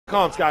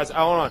Comms, guys.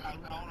 Hold on.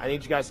 I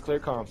need you guys to clear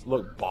comms.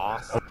 Look,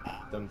 boss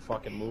done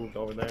fucking moved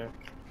over there.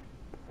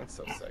 That's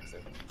so sexy.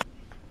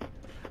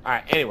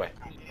 Alright, anyway.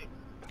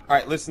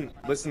 Alright, listen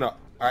up.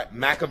 Alright,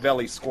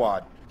 Machiavelli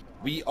squad.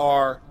 We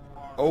are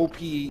OP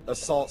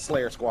Assault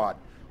Slayer squad.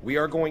 We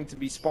are going to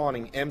be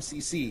spawning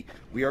MCC.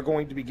 We are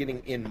going to be getting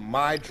in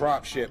my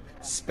dropship,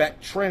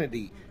 Spec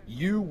Trinity.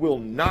 You will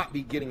not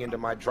be getting into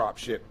my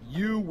dropship.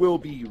 You will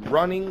be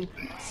running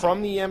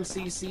from the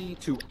MCC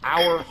to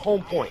our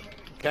home point,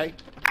 okay?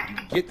 You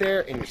get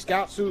there in your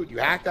scout suit, you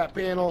hack that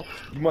panel,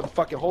 you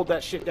motherfucking hold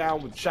that shit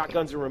down with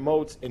shotguns and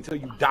remotes until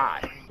you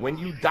die. When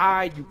you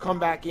die, you come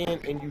back in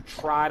and you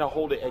try to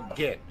hold it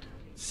again.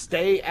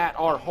 Stay at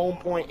our home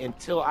point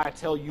until I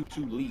tell you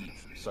to leave,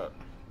 sir.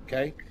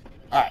 Okay?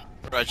 Alright.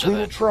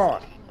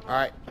 Brutaltron.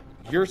 Alright.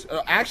 You're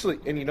actually,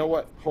 and you know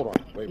what? Hold on.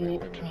 Wait.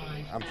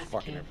 I'm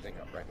fucking everything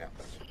up right now.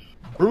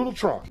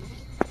 Brutaltron.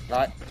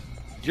 Alright.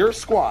 Your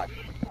squad,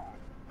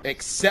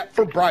 except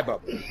for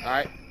Bribe-Up.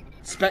 Alright.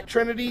 Spec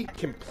Trinity,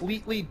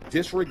 completely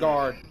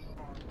disregard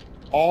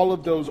all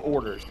of those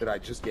orders that I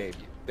just gave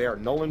you. They are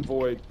null and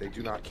void. They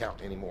do not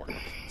count anymore.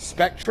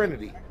 Spec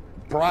Trinity,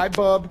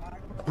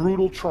 Bribe-Up,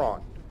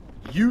 Brutaltron.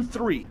 You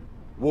three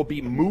will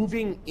be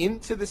moving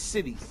into the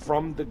city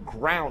from the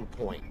ground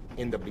point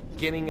in the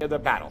beginning of the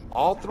battle.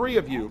 All three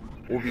of you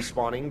will be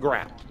spawning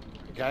ground.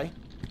 Okay?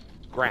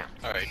 Ground.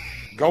 Alright.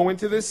 Go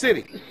into the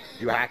city.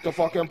 You hack the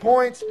fucking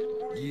points.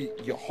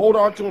 You hold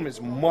on to them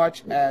as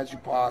much as you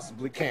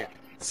possibly can.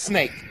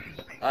 Snake.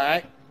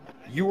 Alright?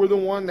 You were the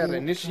one that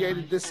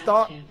initiated this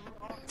stop.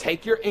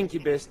 Take your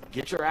incubus,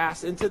 get your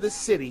ass into the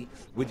city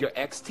with your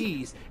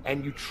XTs,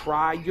 and you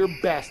try your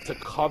best to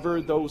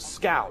cover those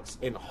scouts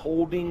in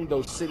holding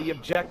those city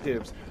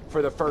objectives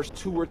for the first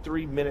 2 or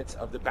 3 minutes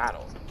of the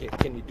battle.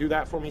 Can you do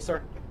that for me,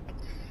 sir?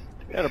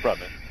 Yeah, no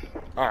problem.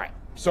 Alright,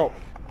 so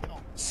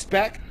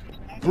Spec,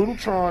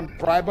 Brutaltron,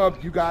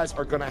 Bribe-Up, you guys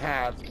are going to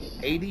have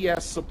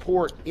ADS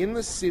support in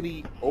the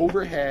city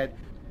overhead.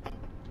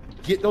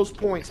 Get those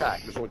points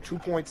hacked. There's only 2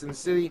 points in the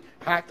city.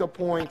 Hack the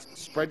points.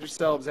 Spread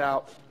yourselves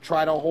out.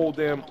 Try to hold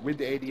them with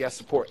the ADS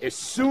support. As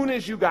soon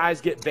as you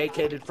guys get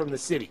vacated from the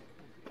city,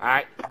 all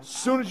right? As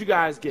soon as you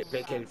guys get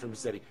vacated from the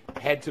city,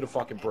 head to the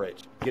fucking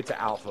bridge. Get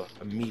to Alpha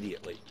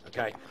immediately,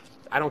 okay?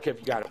 I don't care if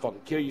you gotta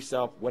fucking kill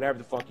yourself, whatever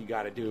the fuck you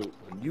gotta do.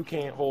 When you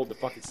can't hold the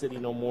fucking city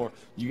no more,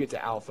 you get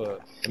to Alpha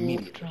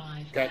immediately,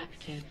 okay?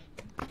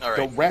 All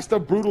right. The rest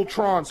of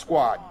Brutaltron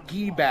squad,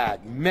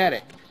 G-Bag,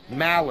 Medic,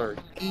 Mallard,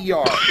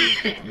 ER.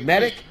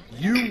 Medic,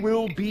 you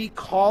will be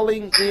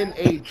calling in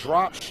a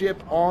dropship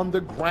on the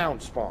ground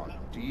spawn.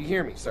 Do you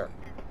hear me, sir?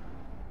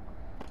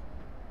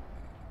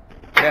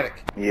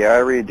 Medic. Yeah, I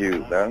read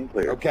you. Loud and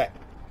clear. Okay.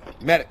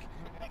 Medic,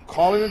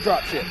 call in a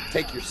dropship.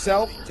 Take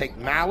yourself, take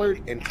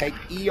Mallard, and take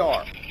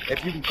ER.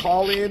 If you can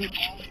call in,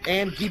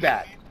 and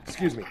G-Bag.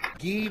 Excuse me.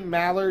 G,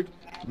 Mallard,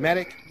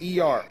 Medic,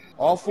 ER.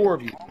 All 4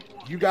 of you.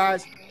 You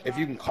guys, if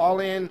you can call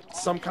in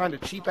some kind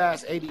of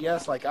cheap-ass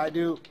ADS like I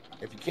do,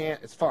 if you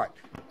can't, it's fine.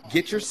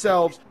 Get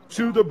yourselves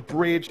to the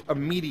bridge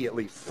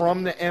immediately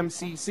from the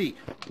MCC.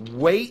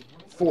 Wait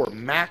for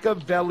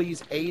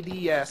Machiavelli's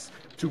ADS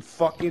to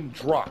fucking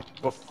drop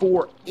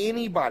before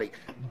anybody.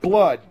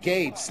 Blood,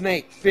 Gabe,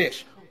 Snake,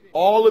 Fish,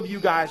 all of you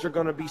guys are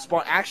going to be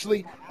spawn.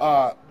 Actually,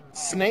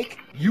 Snake,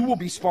 you will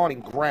be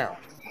spawning ground.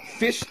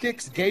 Fish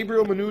Sticks,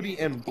 Gabriel, Minuti,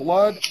 and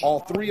Blood, all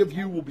 3 of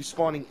you will be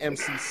spawning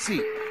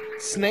MCC.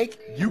 Snake,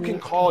 you can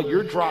call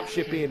your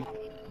dropship in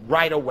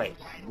right away,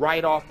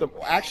 right off the...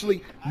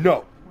 Actually,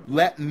 no.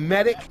 Let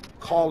Medic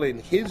call in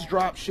his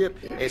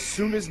dropship as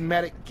soon as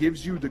Medic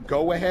gives you the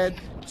go-ahead.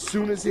 As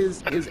soon as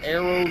his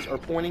arrows are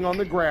pointing on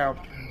the ground,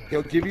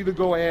 he'll give you the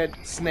go-ahead.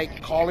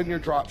 Snake, call in your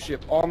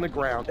dropship on the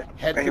ground.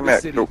 Head to the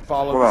city,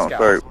 follow the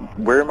scouts. Sorry,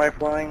 where am I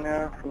flying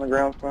now from the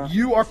ground spawn?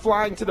 You are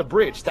flying to the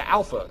bridge, to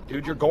Alpha.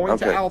 Dude, you're going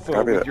to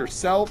Alpha with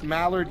yourself,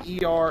 Mallard,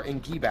 ER,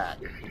 and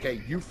G-Bag.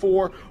 Okay, you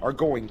 4 are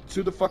going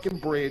to the fucking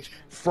bridge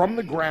from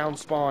the ground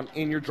spawn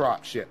in your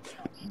dropship.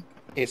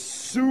 As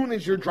soon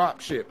as your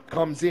dropship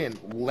comes in,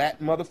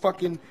 let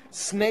motherfucking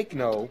Snake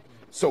know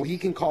so he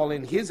can call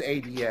in his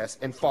ADS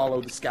and follow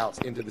the scouts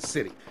into the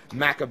city.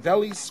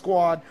 Machiavelli's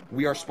squad,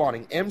 we are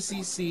spawning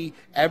MCC.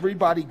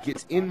 Everybody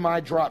gets in my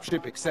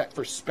dropship except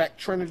for Spec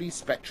Trinity.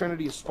 Spec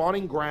Trinity is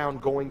spawning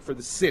ground going for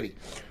the city.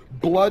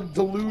 Blood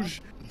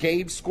Deluge,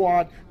 Gabe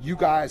squad, you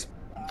guys,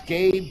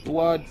 Gabe,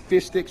 Blood,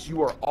 Fish Sticks,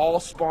 you are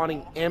all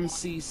spawning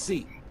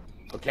MCC.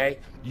 Okay,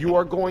 you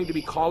are going to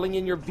be calling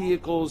in your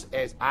vehicles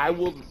as I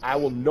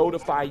will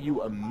notify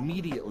you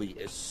immediately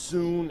as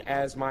soon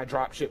as my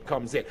dropship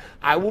comes in.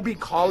 I will be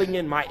calling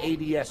in my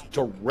ADS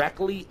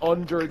directly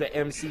under the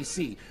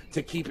MCC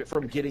to keep it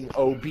from getting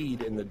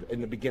OB'd in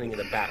the beginning of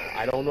the battle.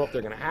 I don't know if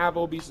they're going to have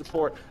OB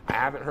support. I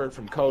haven't heard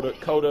from Coda.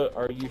 Coda,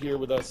 are you here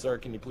with us, sir?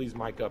 Can you please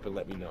mic up and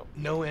let me know?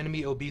 No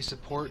enemy OB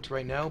support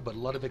right now, but a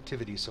lot of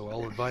activity, so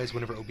I'll advise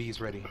whenever OB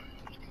is ready.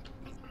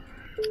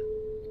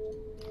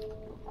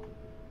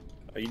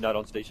 Are you not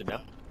on station now?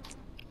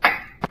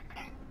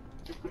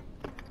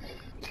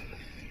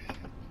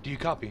 Do you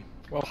copy?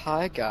 Well,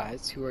 hi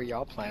guys. Who are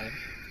y'all playing?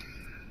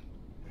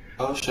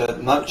 Oh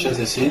shit, not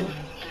CC.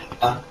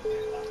 Ah.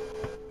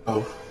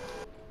 Oh.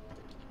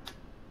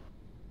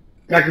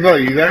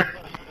 Machiavelli, you there?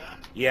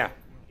 Yeah.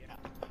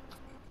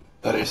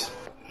 That is.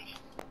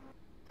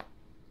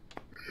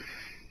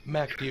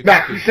 Mac, do you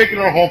Mac, copy? he's taking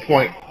our home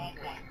point.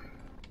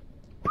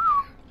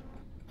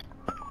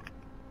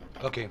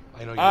 Okay,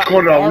 I know you.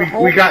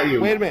 Cordo, we got you.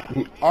 Wait a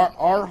minute.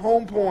 Our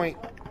home point.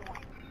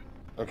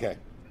 Okay.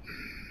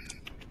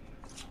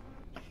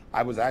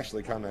 I was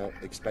actually kind of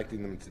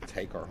expecting them to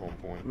take our home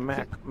point.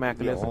 Mac, Yeah,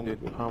 listen, dude.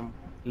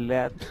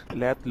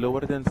 Let lower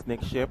than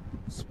snake ship,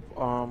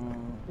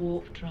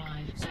 Warp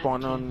drive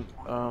spawn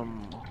active.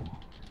 on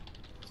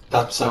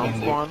That's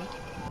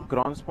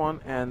ground spawn,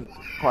 and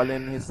call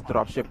in his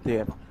dropship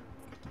there.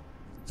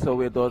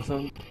 So it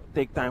doesn't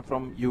take time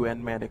from you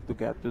and medic to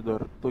get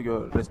to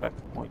your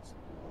respective points.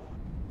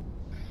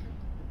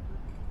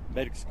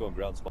 Medic's going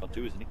ground spawn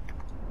too, isn't he?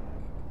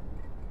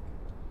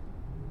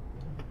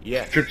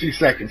 Yes. 50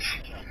 seconds.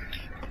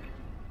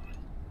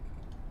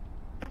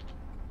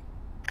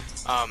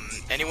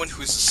 Anyone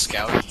who's a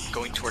scout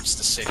going towards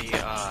the city,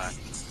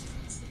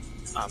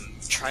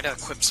 try to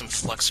equip some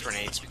flux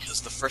grenades, because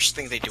the first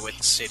thing they do at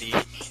the city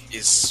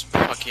is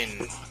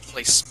fucking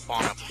place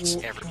spawn ups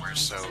everywhere,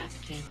 so...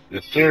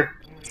 Yes, sir.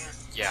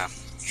 Yeah,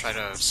 try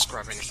to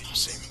scrub anything you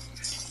see.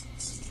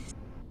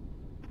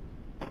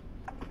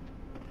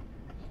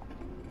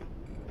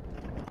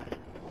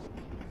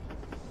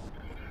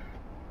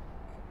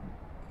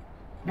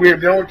 We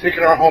have no one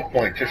taking our home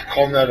point. Just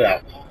calling that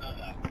out.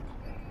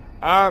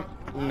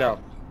 No.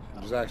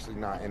 There's actually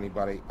not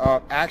anybody.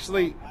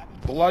 Actually,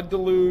 Blood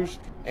Deluge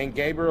and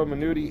Gabriel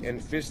Minuti and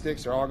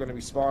Fistix are all going to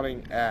be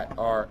spawning at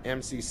our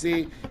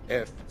MCC.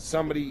 If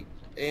somebody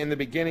in the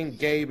beginning,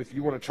 Gabe, if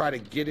you want to try to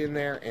get in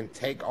there and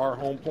take our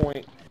home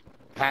point,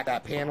 hack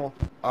that panel,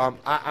 I'm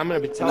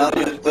going to be telling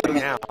you right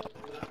now.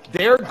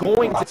 They're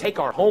going to take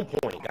our home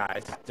point,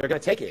 guys. They're going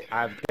to take it.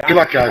 I've got Good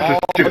luck, guys.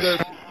 Let's do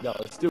this. No,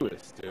 let's do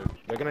this, dude.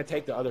 They're going to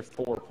take the other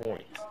 4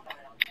 points.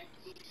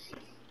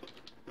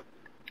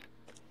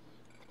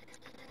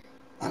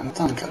 I'm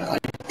done, I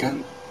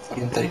can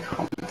fucking take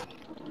home.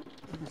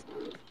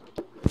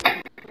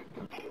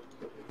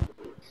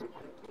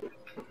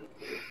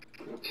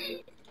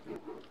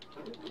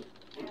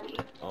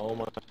 Oh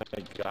my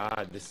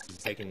god, this is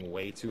taking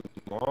way too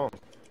long.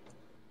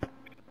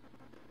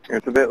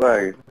 It's a bit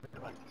laggy.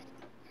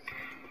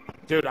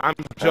 Dude, I'm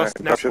just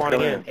now dropship's spawning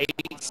coming in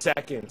 8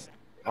 seconds.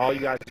 All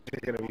you guys are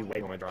going to be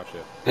waiting on my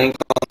dropship. Link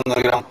on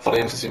the ground for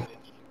MCC.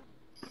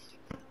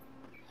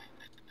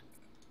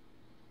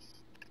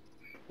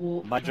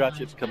 Warp My drive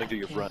dropship's coming to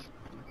your active. front.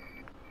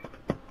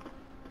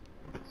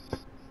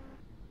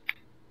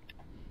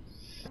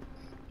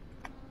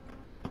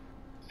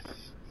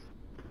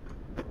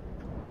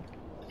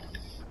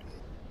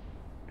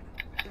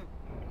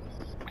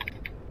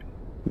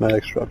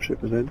 Medic's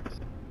dropship is in.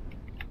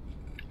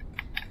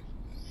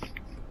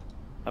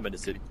 I'm in the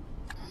city.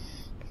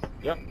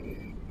 Yep.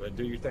 But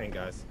do your thing,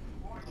 guys.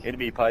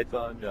 Enemy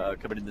Python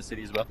coming in the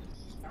city as well.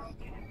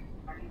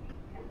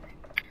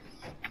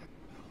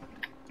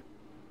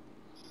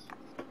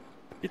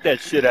 Get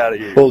that shit out of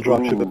here. Full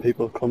dropship of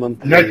people coming.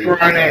 Next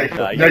round A.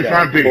 Nah, you Next got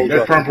round B. Full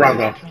Next round dropship.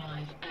 Bravo.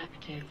 Drive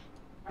active.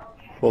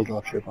 Full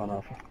dropship on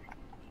Alpha.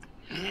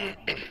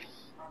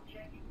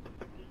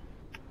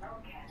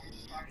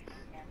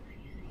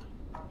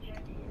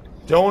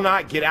 Do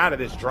not get out of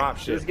this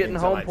dropship Who's getting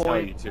until home I tell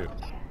point? you to.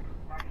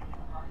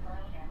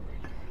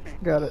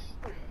 Got it.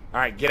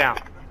 Alright, get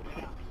out.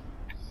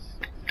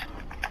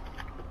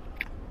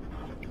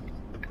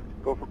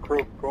 Go for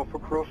crew. Go for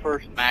crew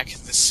first. Mac,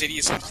 the city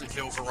is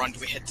completely overrun. Do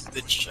we head to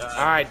the...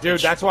 Alright, dude,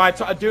 that's why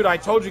I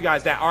told you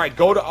guys that. Alright,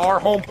 go to our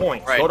home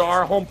point. Right. Go to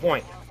our home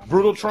point.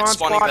 Brutal Tron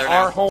Spawning squad, there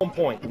now. our home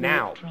point.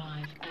 Now. Warp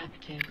drive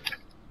active.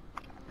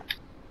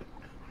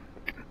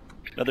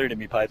 Another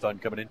enemy Python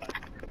coming in.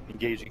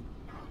 Engaging.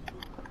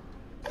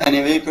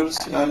 Any vehicles,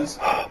 guys?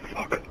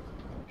 Fuck.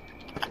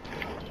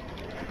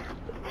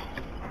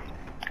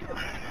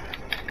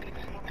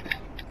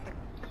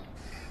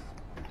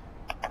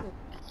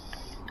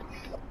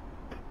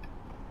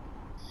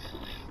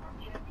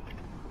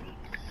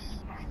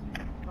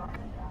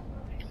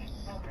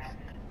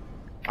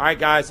 Alright,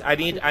 guys, I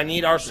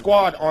need our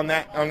squad on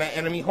that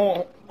enemy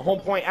home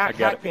point got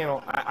hack it.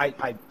 panel. I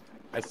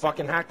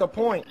fucking hacked the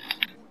point.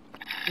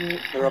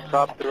 They're up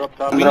top. They're up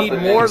top. We need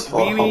Dropping more. links for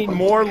We home need point.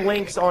 more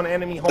links on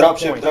enemy home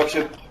Dropship, point.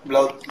 dropship,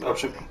 blood,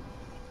 dropship.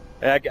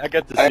 Hey, I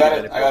got the I got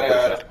city it, medic I got it, I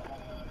got first. it.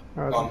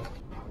 Roger. Come.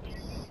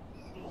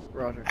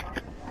 Roger.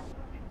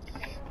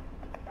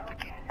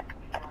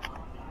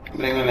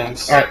 Bring me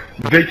links. Alright,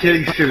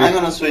 vacating city. I'm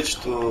gonna switch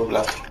to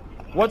blaster.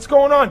 What's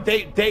going on?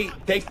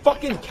 They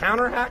fucking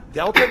counter hack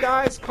Delta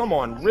guys? Come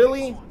on,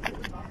 really?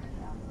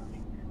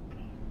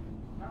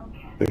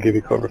 They'll give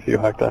you cover if you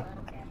hack that.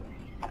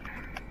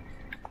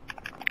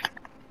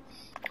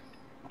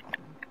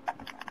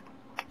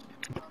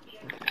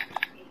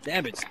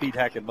 Damn it, speed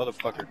hacking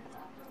motherfucker.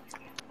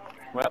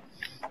 Well,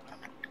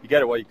 you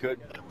got it while you could.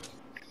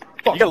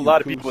 You got a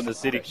lot of people in the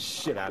city.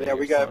 Shit out of Yeah,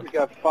 here, we got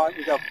son.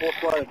 full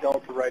squad of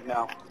Delta right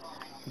now.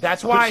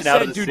 That's why I Pushing out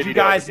of said, the dude, city you to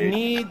guys Brigade.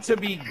 need to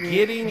be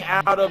getting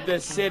out of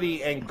this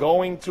city and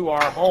going to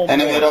our home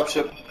Enemy point.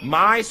 dropship.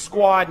 My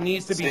squad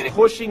needs to be City.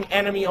 pushing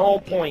enemy home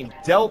point.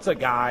 Delta,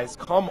 guys,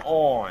 come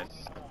on.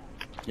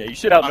 Yeah, you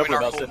should I'm outnumber in our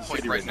about home 7 point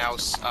city right now,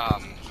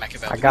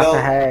 Machiavelli. I got the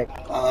No.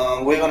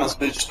 hack. We're gonna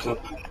switch to.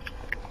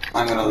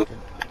 I'm gonna do.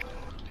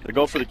 They're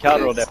going for the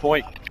counter on that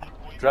point.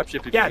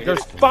 Dropship. if Yeah, you can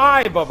there's hit it.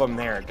 5 of them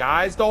there,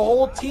 guys. The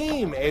whole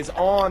team is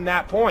on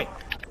that point.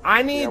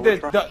 I need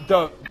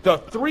the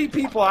 3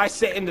 people I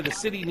sent into the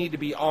city need to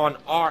be on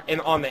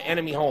on the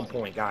enemy home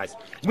point, guys.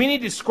 We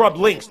need to scrub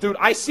links, dude.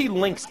 I see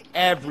links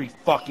every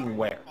fucking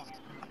where.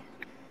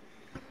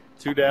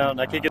 2 down.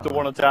 I can't get the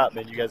one on top,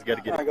 man. You guys got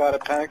to get I it. got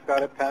it, panic,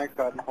 got it, panic,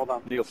 got it. Hold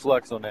on. Need a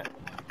flux on that.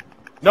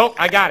 Nope,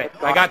 I got it.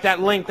 I got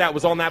that link that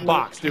was on that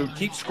box, dude.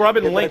 Keep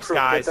scrubbing Get links, that crew,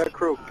 guys. Get that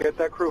crew, get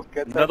that crew,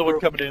 get that Another crew.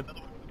 one coming in.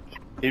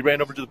 He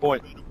ran over to the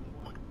point.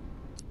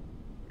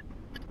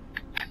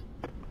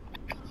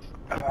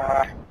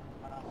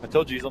 I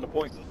told you he's on the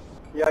point.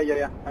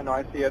 Yeah. I know,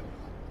 I see it.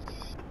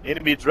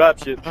 Enemy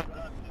dropship.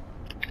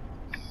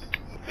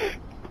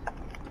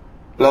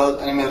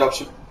 Blood, enemy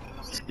dropship.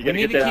 You We gotta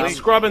need get to that keep link.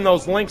 scrubbing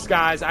those links,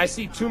 guys. I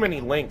see too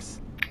many links.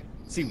 I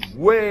see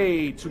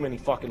way too many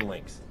fucking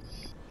links.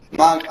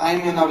 Mark,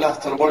 I'm in a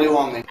blaster. Where do you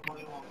want me? Do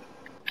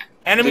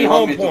Enemy you want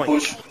home me to point.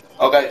 push?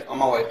 Okay, on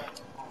my way.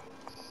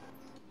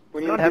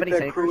 We need don't to have get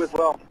any that crew tankers. as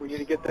well. We need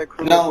to get that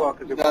crew as well. No,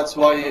 'Cause if- that's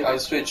why I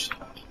switched.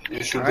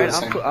 You should do Alright,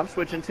 the same. I'm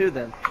switching too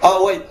then.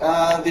 Oh wait,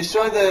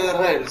 destroy the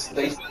rails.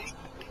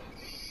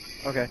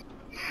 Okay.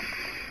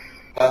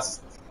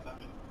 That's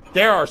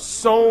There are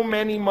so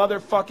many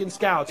motherfucking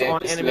scouts Yeah,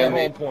 on just enemy let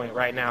me- home point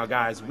right now,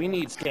 guys. We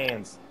need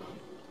scans.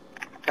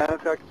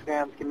 Panic attack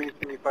scans, give me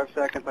 5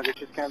 seconds. I'll get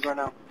you scans right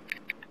now.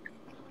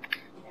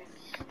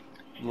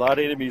 A lot of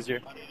enemies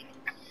here.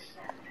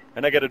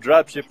 And I got a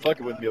dropship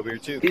fucking with me over here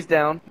too. He's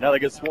down. Now they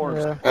get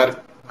swarms. Yeah. got it.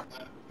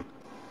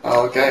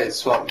 Okay,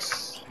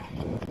 swamps.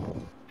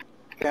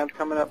 Scans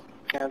coming up,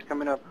 scans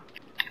coming up.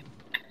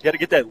 You gotta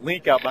get that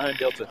link out behind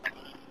Delta.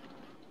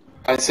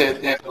 I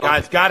said, yeah.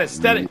 Guys, got it.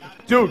 Steady.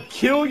 Dude,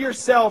 kill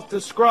yourself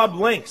to scrub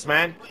links,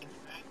 man.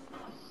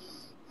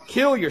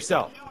 Kill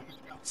yourself.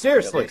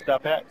 Seriously.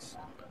 Stop hacks.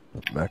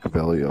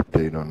 Machiavelli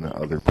update on the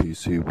other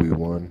PC we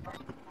won.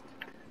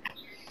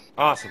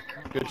 Awesome.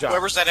 Good job.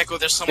 Whoever's that echo,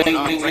 there's someone Ring,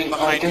 right ring, ring. I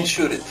behind can me.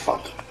 shoot it.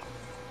 Fuck.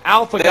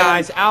 Alpha, Damn.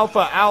 guys.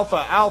 Alpha,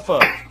 alpha, alpha.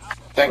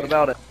 Thank What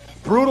about it?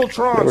 Brutal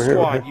Tron Over here,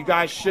 over squad. here. You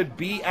guys should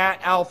be at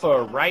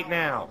Alpha right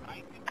now.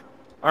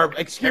 Or,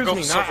 excuse me,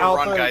 Echo's not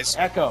overrun, Alpha. guys.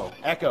 Echo.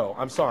 Echo.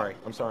 I'm sorry.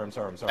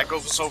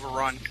 Echo's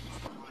overrun.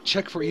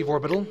 Check for Eve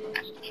orbital.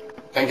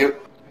 Thank you.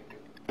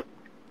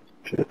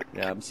 Shit.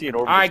 Yeah, I'm seeing orbitals.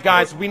 All right,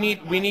 guys. We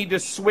need to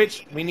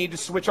switch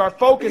our We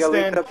focus got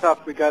then. links up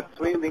top. We got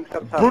swing links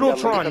up top. Brutal We got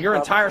links Tron, up your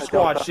top entire at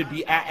squad Delta. should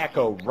be at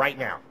Echo right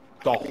now.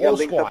 The We got whole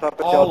links up squad, top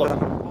at all of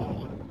Delta.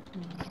 them.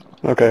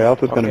 Okay,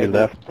 Alpha's gonna Okay, be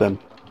left then.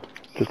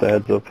 Just a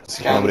heads up.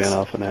 Scans. Nobody on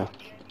Alpha now.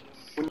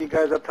 When you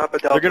guys up top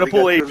at Delta, They're gonna we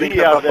pull got two AV links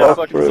out up of that top.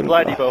 fucking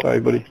supply depot. Sorry,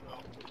 buddy.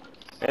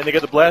 And they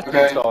got the blaster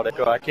Okay. installed,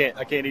 Echo. I can't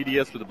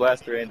EDS with the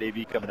blaster and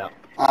AV coming out.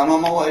 I'm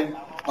on my way.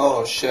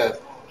 Oh shit.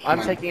 I'm Come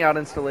on. taking out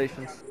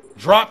installations.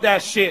 Drop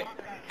that shit,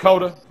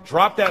 Coda.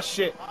 Drop that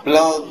shit.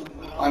 Blood.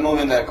 I'm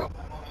moving to Echo.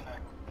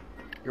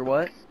 You're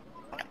what?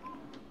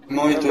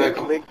 Moving to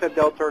Echo. Links at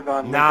Delta are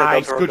gone. Links at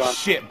Nice, Delta are good gone.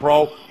 shit,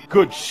 bro.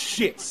 Good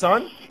shit,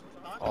 son.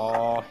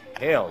 Oh,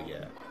 hell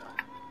yeah.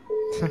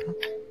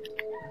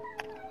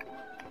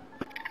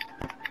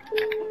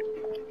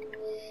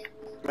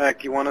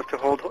 Mac, you want us to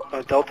hold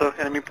Delta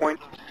enemy point?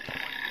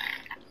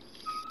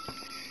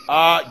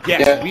 Yes,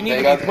 Yeah, we need they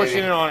to got be pushing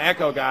AV. it on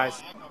Echo,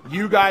 guys.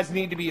 You guys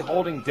need to be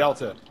holding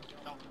Delta.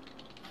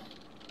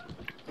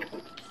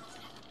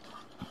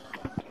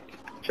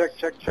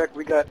 Check.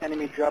 We got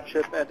enemy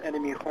dropship at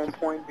enemy home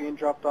point being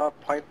dropped off.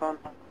 Python.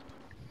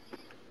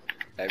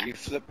 Have you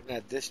flipping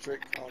that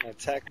district on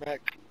attack mech?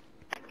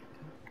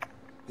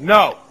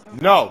 No,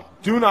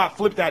 do not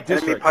flip that Enemy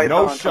district. Python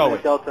No coming show to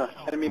it. Delta.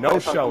 Enemy No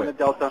Python show coming it. to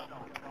Delta.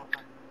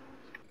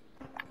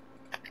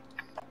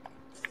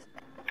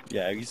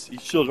 Yeah, he's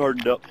shield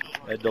hardened up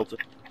at Delta.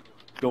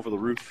 Going for the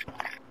roof.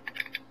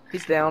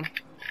 He's down.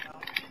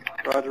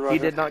 Roger. He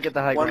did not get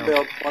the high One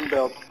ground.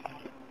 build.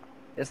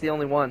 It's the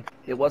only one.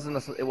 It wasn't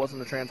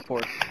a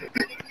transport.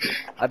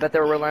 I bet they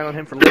were relying on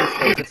him for links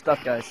though. Good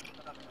stuff, guys.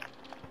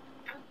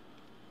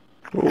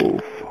 Oh,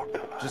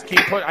 fuck. Just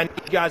I need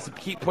you guys to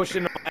keep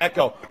pushing on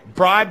Echo.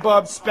 Bribe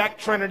Bub, Spec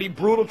Trinity,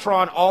 Brutal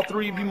Tron, all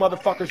 3 of you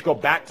motherfuckers go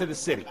back to the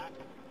city.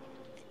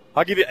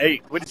 I'll give you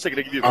 8. Wait a second,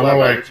 I'll give you a On 5. my I'll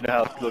way. let you know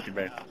how it's looking,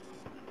 man.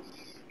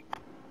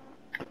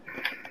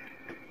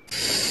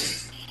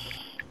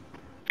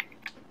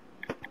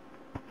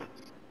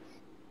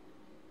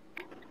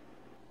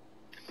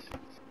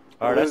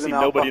 Alright, I Losing see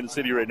Alpha. nobody in the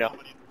city right now.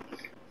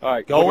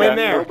 Alright, Go in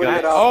there. nobody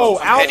at Oh,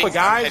 Alpha. Alpha, heading-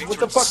 guys. heading What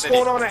the towards the fuck's city.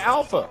 going on at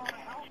Alpha?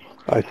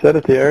 I said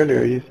it to you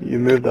earlier. You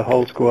moved the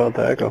whole squad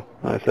to Echo.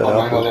 I said Oh,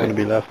 my Alpha was God. gonna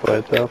be left by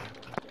itself.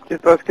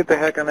 Let's get the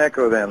heck on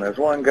Echo then. There's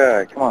one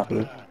guy. Come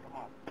on.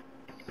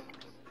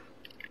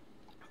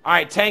 All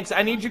right, tanks,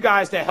 I need you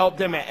guys to help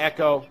them at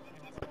Echo.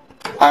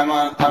 I'm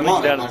on down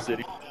it, in the Mark.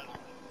 city.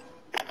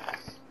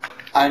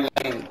 I'm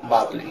lagging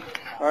badly.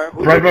 Alright,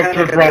 who's Drive up mechanic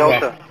to at Bravo.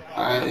 Delta?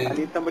 I I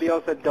need somebody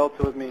else at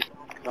Delta with me,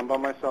 'cause I'm by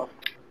myself.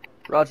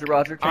 Roger,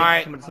 Roger. Tank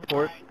Alright. coming to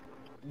support.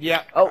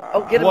 Yeah.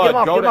 Oh, get him Look,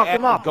 off, go get to him off, get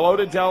him off. Go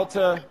to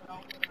Delta.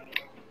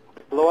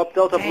 Blow up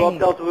Delta, blow Dang. up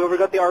Delta. Whoever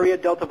got the RE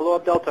at Delta, blow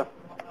up Delta.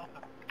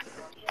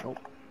 Nope.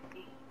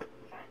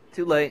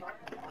 Too late.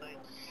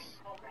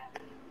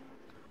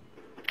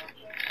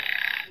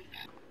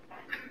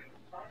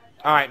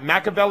 All right,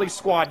 Machiavelli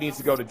squad needs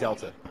to go to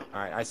Delta.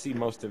 All right, I see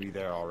most of you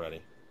there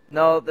already.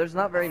 No, there's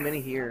not very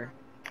many here.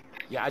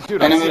 Yeah,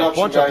 dude, I see a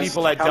bunch of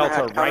people at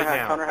Delta right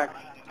now. Counter-hack.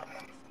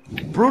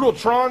 Brutal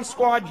Tron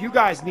squad, you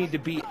guys need to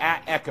be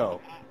at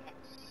Echo.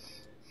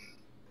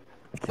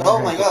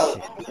 Oh my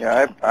god.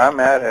 Yeah, I'm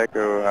at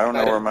Echo. I don't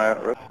know where my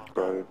rest of the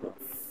squad is.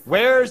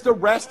 Where's the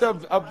rest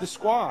of the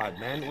squad,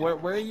 man? Where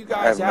are you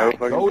guys I have no at?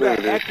 fucking Go to clue,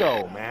 dude.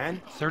 Echo,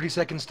 man. 30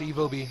 seconds to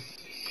EVOB.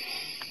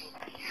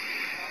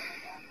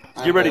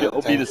 Get ready to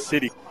OB the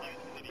city.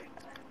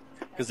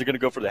 Because they're going to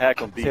go for the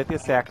hack on B. City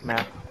sack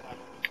map.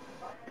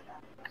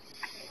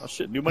 Oh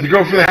shit, new money. You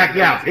go for the hack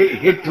now.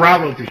 Hit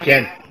Bravo if you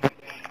can.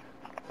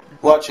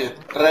 Watch it.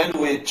 Rain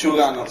with 2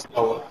 gunners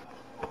tower.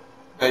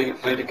 Okay,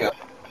 really careful.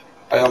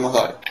 I almost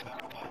died.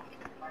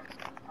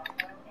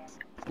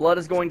 Blood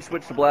is going to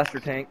switch to blaster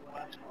tank.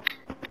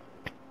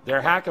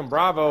 They're hacking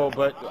Bravo,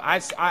 but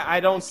I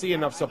don't see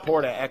enough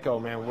support at Echo,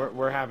 man.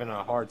 We're having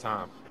a hard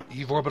time.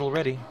 Eve orbital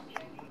ready.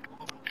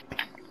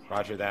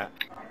 Roger that.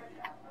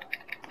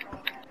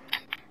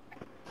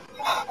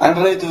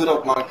 I'm ready to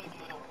drop, Mark.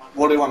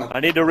 What do you want? I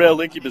need to rail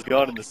Incubus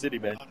gone in the city,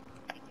 man.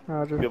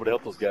 Roger. Be able to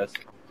help those guys.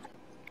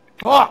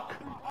 Fuck!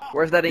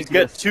 Where's that He's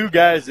got Incubus? 2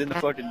 guys in the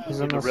fucking He's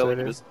in the rail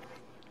city. Incubus.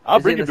 I'll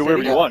Is bring he him in to the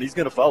wherever city? you want. He's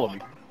going to follow me.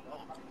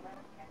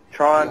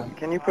 Tron,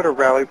 can you put a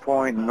rally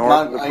point north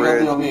Man, of the I got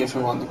bridge? the OB if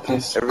you want,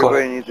 please.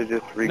 Everybody needs to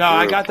just regroup. No,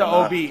 I got the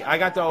and, OB. I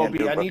got the OB.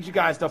 do I it. need you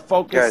guys to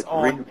focus Guys,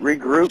 on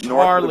regroup north of the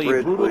Charlie.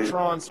 bridge, Brutal please.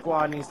 Tron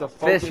squad needs to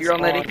focus you're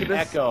on that on Incubus?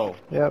 Echo.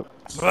 Yep.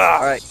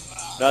 Alright.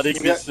 Now the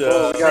Incubus,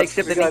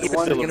 Makeshift we and got Incubus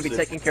one- is going to be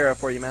taken care of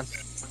for you, man.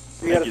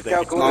 We got a you, scout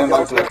thank you. going No,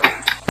 I'm to back to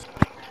Delta.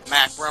 it.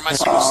 Mac, where am I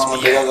supposed to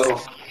be They at? got the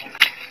roof.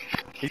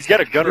 he's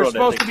got a gunner You're on that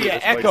supposed to thing, be too.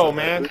 at That's why Echo, he's-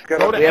 man. Who's got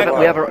Go a to We have, Echo.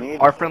 we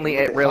have our friendly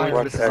rail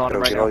Incubus is on him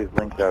right Get now. all these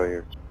links out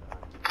here.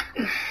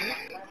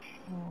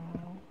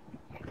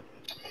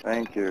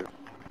 Thank you.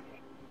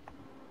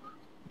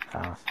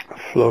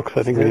 Flux,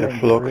 I think we need a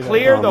flux.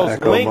 Clear on those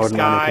Echo links, more than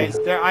guys.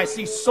 anything. There, I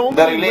see so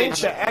Very many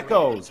links late. to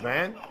Echoes,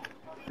 man.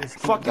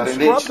 Fucking Very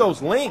scrub late.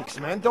 those links,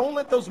 man. Don't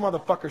let those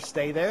motherfuckers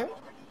stay there.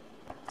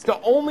 It's the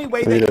only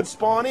way they Read can it.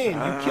 spawn in.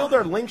 You kill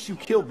their links, you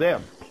kill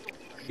them.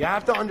 You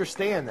have to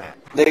understand that.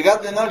 They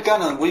got the null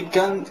cannon. We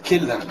can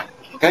kill them.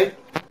 Okay?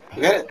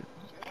 You get it?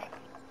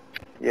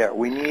 Yeah,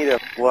 we need a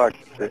flux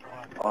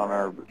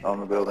on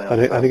the building. I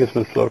think it's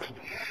been fluxed.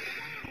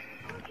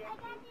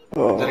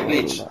 Oh, Very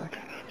glitch.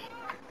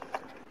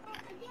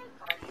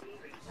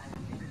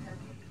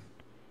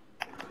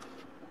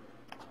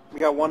 We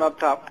got one up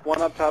top.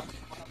 One up top.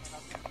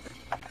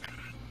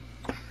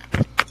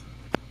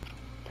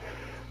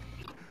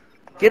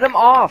 Get him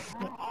off!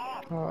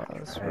 Oh,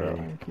 that's right.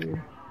 Thank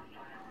you.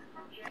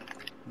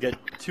 You got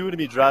 2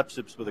 enemy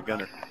dropships with a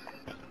gunner.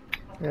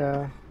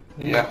 Yeah.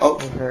 Yeah. Oh.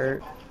 It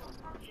hurt.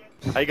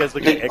 How you guys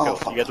looking at Oh, Echo?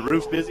 fuck. You got the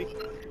roof busy?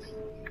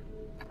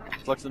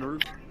 Flux in the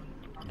roof?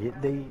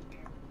 Get the.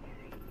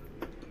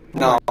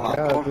 No, no.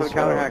 Going for the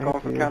counter-hack. Going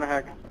for the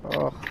counter-hack.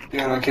 Oh.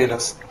 You're gonna kill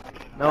us.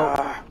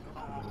 No.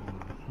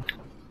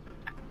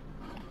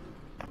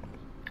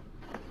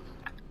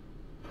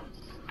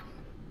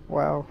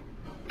 Wow.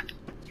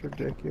 It's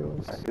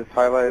ridiculous. I just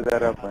highlighted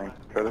that uplink.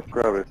 Try to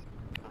scrub it.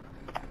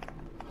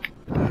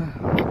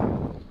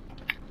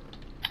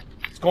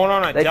 What's going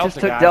on at They Delta, just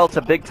took guys?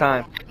 Delta big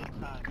time.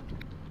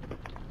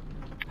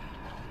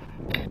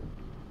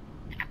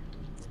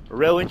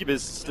 Rail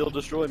Incubus is still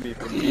destroying me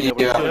from being able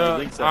to Yeah. kill the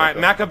links All out right, of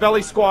Echo.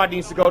 Machiavelli squad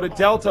needs to go to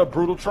Delta.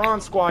 Brutal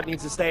Tron squad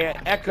needs to stay at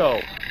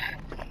Echo.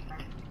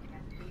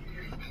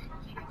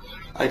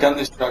 I can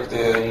distract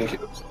the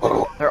Incubus for a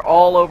while. They're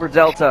all over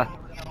Delta.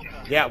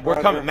 Yeah, we're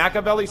coming.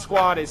 Machiavelli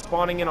squad is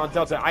spawning in on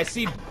Delta. I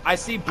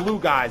see blue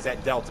guys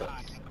at Delta.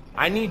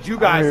 I need you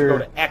guys to go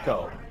to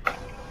Echo.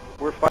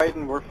 We're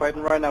fighting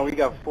right now. We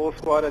got full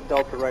squad at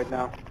Delta right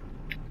now.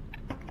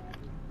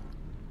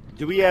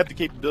 Do we have the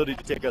capability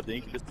to take out the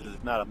Incubus? Because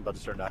if not, I'm about to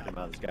start knocking him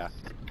out of the sky.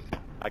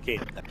 I can't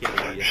do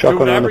it yet.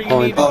 Shotgun on whatever the you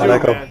point need to on do,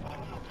 Echo. man.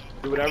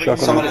 Do whatever you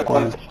Shotgun on need the to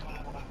point do.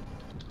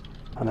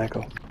 on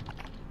Echo.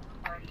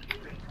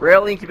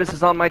 Rail Incubus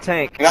is on my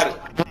tank. Got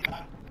it.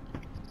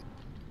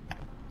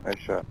 Nice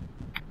shot.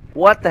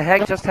 What the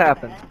heck just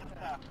happened?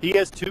 He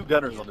has 2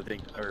 gunners on the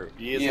thing. Or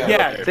he has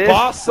Yeah, Fish,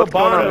 Boss what's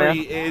going on, man?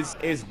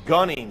 Sabanari is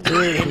gunning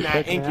in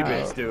that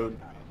Incubus, dude.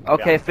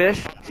 Okay, Yeah.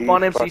 Fish,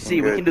 spawn He's MCC.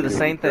 fucking We can do good, the dude.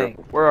 same Be thing.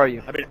 careful. Where are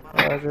you? I mean,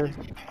 Roger.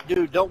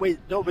 dude, don't waste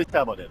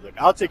time on that. Look,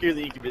 I'll take care of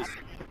the Incubus.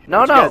 No,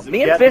 But you no. guys- Me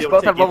you and gotta be Fish able to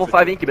both take have level infantry.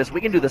 5 Incubus. We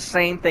can do the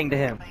same thing to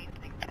him.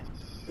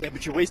 Yeah,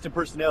 but you're wasting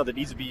personnel that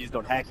needs to be used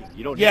on hacking.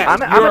 You don't Yeah,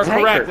 I'm a you're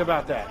tanker. correct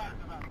about that.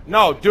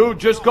 No, dude,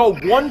 just go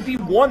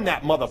 1v1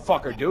 that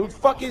motherfucker, dude.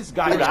 Fuck his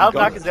goddamn Dude, I'll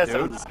knock guns, his ass out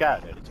dude. of the sky,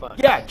 man. It's fine.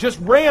 Yeah, just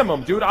ram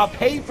him, dude. I'll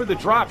pay for the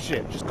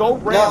dropship. Just go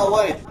ram No,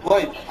 him.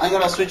 wait. I'm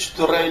gonna switch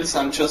to rails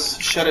and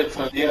just shut it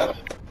from the air.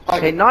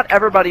 Okay, not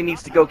everybody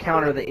needs to go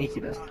counter the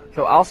Incubus.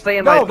 So I'll stay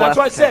in my No, that's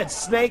what I blast said.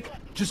 Snake,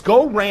 just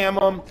go ram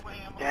him.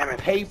 Damn it.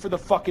 Pay for the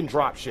fucking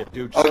dropship,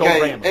 dude. Just go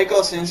Okay, ram him.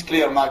 Echo seems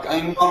clear, Mac.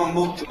 I'm gonna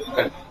move to the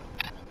rail.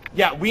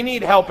 Yeah, we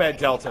need help at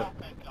Delta.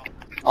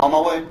 On my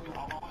way.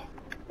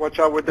 Watch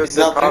out with the Is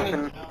that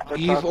caution.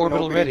 Eve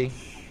orbital OB. ready.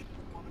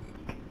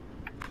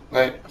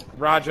 Wait.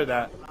 Roger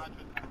that.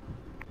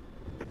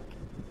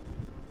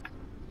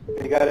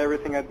 They got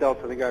everything at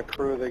Delta. They got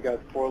crew. They got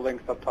 4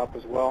 links up top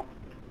as well.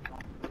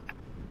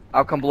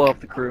 I'll come blow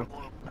up the crew.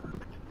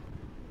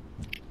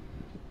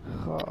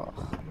 Oh my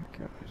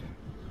god.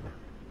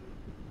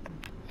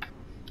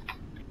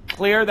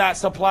 Clear that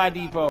supply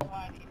depot.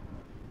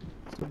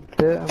 It's a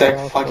bit Tech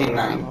impossible fucking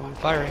right 9. now.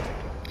 Firing.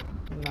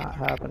 Not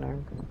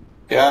happening.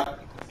 Yeah.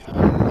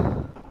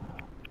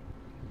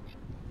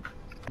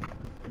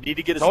 Need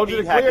to get a Told you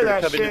speed to clear hacker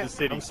that to come into shit. the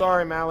city. I'm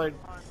sorry, Mallard.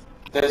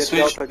 They Get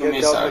switched Delta, to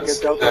get Delta,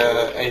 missiles, get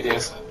Delta.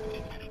 ADS.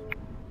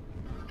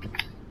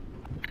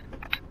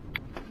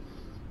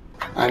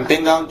 I'm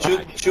pinned down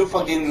two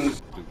fucking...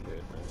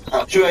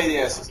 2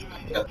 ADS.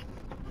 Yeah.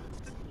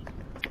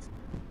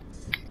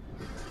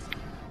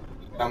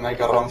 I'll make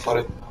a run for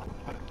it.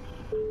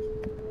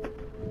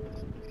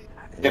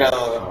 Get out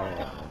of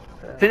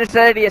there. Finish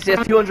that ADS, he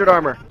has 200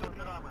 armor.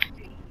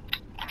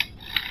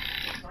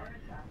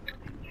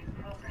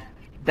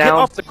 Get Down.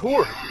 off the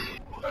core.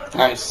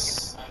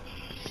 Nice.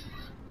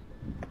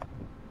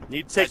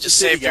 Need to take I just the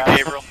city, saved you, guys.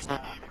 Gabriel.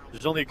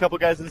 There's only a couple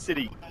guys in the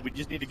city. We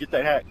just need to get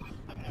that hack.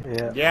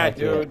 Yeah,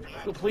 dude.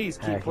 Please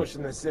keep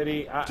pushing the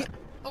city.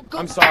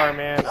 I'm sorry,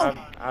 man.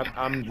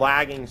 I'm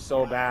lagging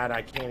so bad.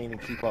 I can't even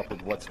keep up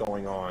with what's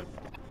going on.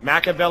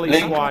 Machiavelli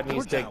squad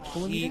needs to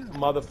keep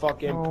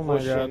motherfucking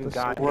pushing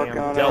goddamn Working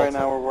on it Delta. right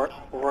now.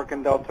 We're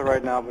working Delta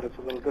right now, but it's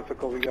a little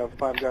difficult. We got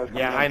 5 guys.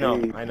 Yeah, I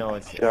know. I know.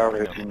 It's.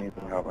 Sorry if you need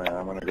some help, man.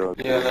 I'm gonna go.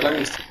 Yeah, the line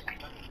is...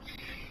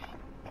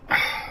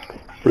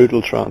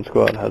 Brutal Tron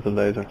squad has a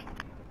laser.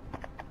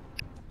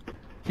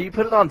 Can you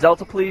put it on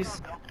Delta,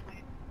 please?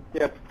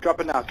 Yeah,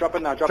 drop it now. Drop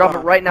it now. Drop it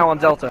right now on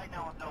Delta.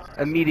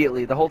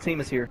 Immediately. The whole team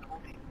is here.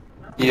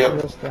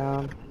 Yep. Just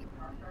down.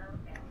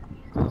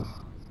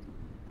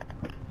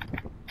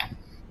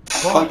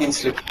 Fucking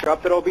slip.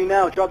 Drop that OB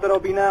now. Drop that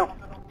OB now.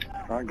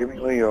 Alright, give me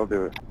Lee. I'll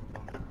do it.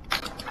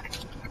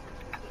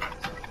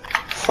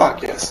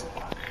 Fuck yes.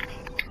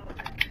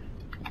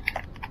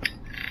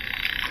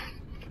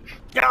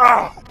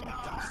 Ah!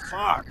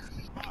 Fuck.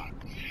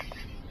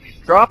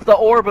 Drop the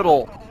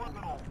orbital.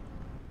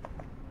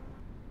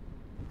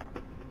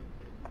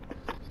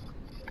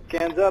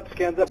 Scans up.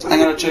 Scans up. I'm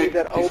gonna We check need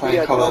that if OB I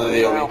at cover Delta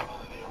the now. OB.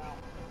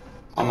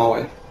 On my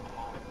way.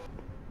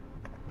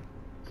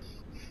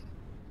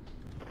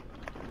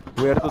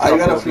 Where to I drop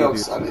got a the OB,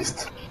 flux dude? at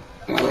least.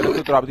 Where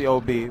to drop the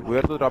OB?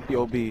 Where to drop the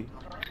OB?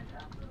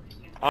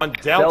 On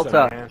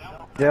Delta, man.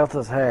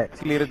 Delta's hacked.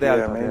 Clear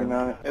Delta. Yeah, maybe then.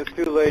 not. It's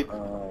too late.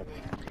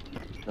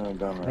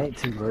 Ain't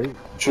too late.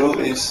 True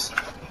is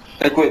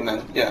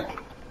equipment, yeah.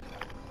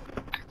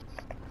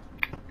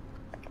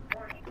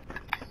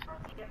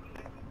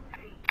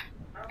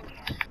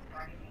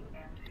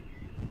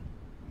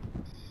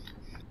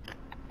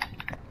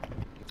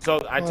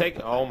 So I take.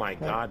 Oh my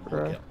God!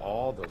 Look at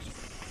all those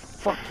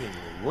fucking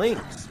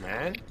links,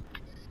 man.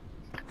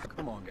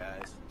 Come on,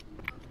 guys.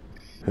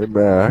 Hey,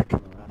 Mac.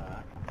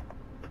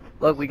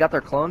 Look, we got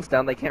their clones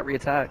down. They can't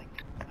reattack.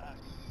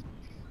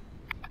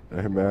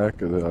 Hey, Mac.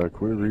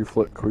 Can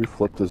we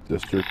flip this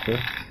district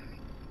there?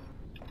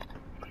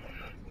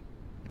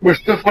 We're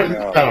still putting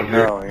it down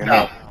here. No, you're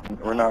No.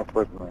 not. We're not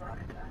flipping it.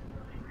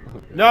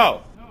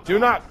 No, do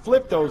not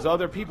flip those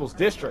other people's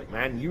district,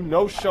 man. You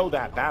no-show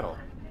that battle.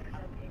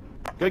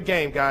 Good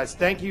game, guys.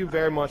 Thank you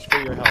very much for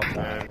your help,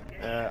 man.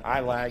 I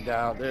lagged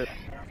out.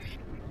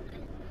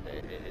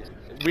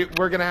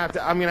 We're gonna have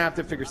to. I'm gonna have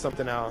to figure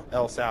something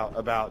else out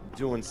about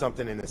doing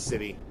something in the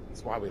city.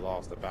 That's why we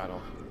lost the battle.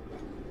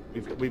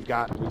 We've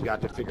got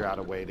to figure out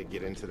a way to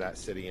get into that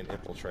city and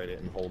infiltrate it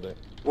and hold it.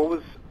 What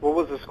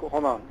was the squad?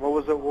 Hold on. What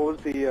was the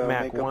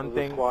Mac, makeup one of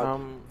the thing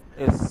squad?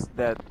 is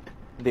that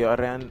they are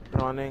running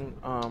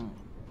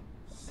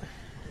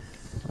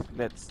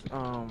that's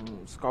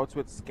scouts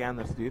with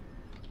scanners, dude,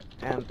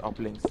 and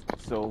uplinks.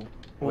 So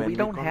Well, when we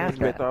don't come have in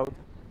that. without,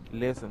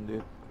 listen,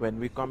 dude, when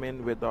we come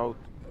in without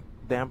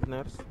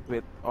dampeners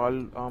with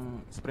all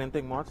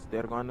sprinting mods,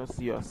 they're gonna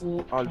see us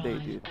Warp all day,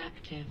 drive dude.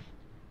 active.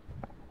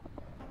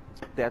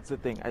 That's the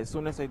thing. As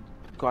soon as I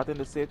got in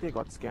the city, I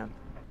got scanned.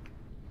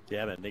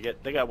 Yeah, man. They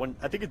got one.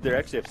 I think they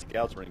actually have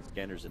scouts running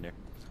scanners in there.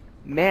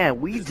 Man,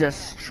 we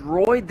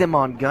destroyed them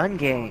on gun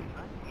game.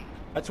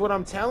 That's what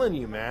I'm telling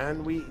you,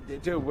 man.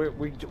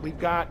 We've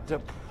got to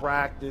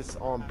practice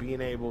on being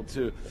able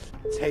to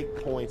take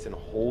points and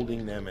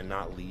holding them and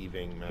not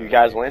leaving, man. You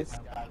guys win?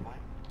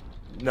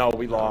 No,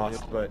 we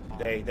lost, but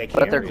they can't.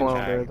 But they're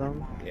reattack.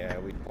 cloned. Yeah,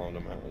 we cloned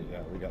them out.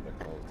 Yeah, we got their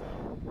clones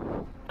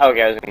out.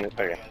 Okay, I was gonna.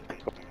 Okay.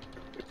 Cool.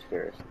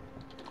 upstairs.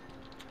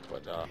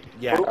 But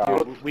yeah,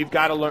 dude, we've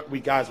got to learn.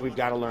 We've got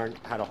to learn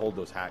how to hold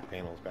those hack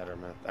panels better,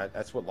 man.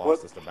 That's what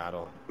lost us the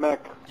battle.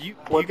 Mac, You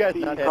what's guys the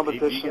not have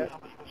composition? AV guys?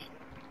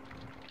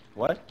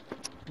 What?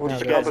 What's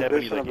the you guys have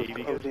any, composition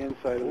like, of, AV of the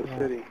inside of the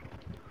city?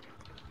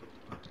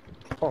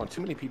 Hold on,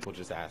 too many people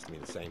just asked me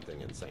the same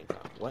thing at the same time.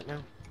 What now?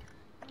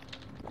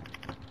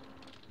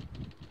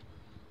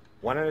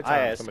 One at a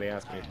time, somebody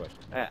asked me a question.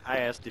 I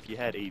asked if you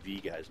had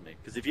AV guys, mate.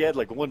 Because if you had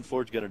like one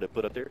forge gunner to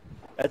put up there,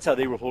 that's how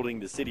they were holding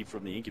the city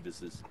from the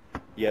incubuses.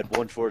 You had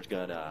one forge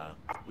gun,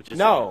 which is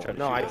No,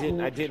 I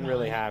didn't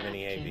really have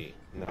any AV.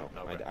 No,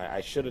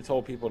 I should have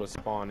told people to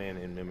spawn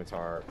in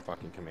Mimitar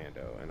fucking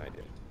Commando, and I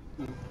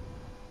didn't.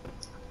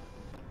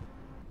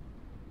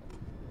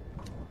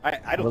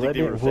 I don't think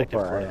they were effective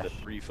for the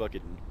three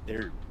fucking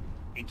their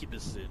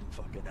incubus and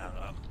fucking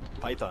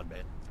Python,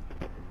 man.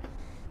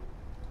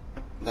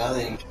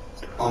 Nothing.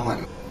 Oh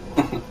my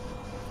god.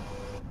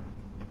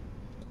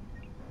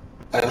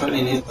 I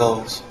really need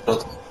those.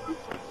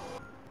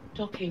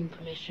 Docking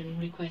permission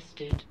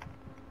requested.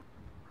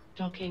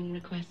 Docking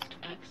request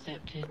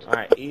accepted.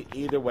 Alright,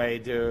 either way,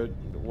 dude,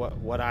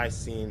 what I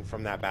seen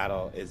from that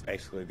battle is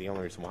basically the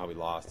only reason why we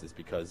lost is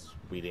because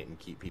we didn't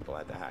keep people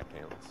at the hack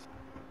panels.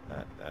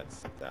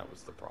 That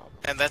was the problem.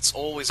 And that's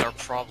always our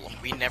problem.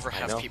 We never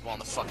have people on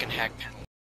the fucking hack panel.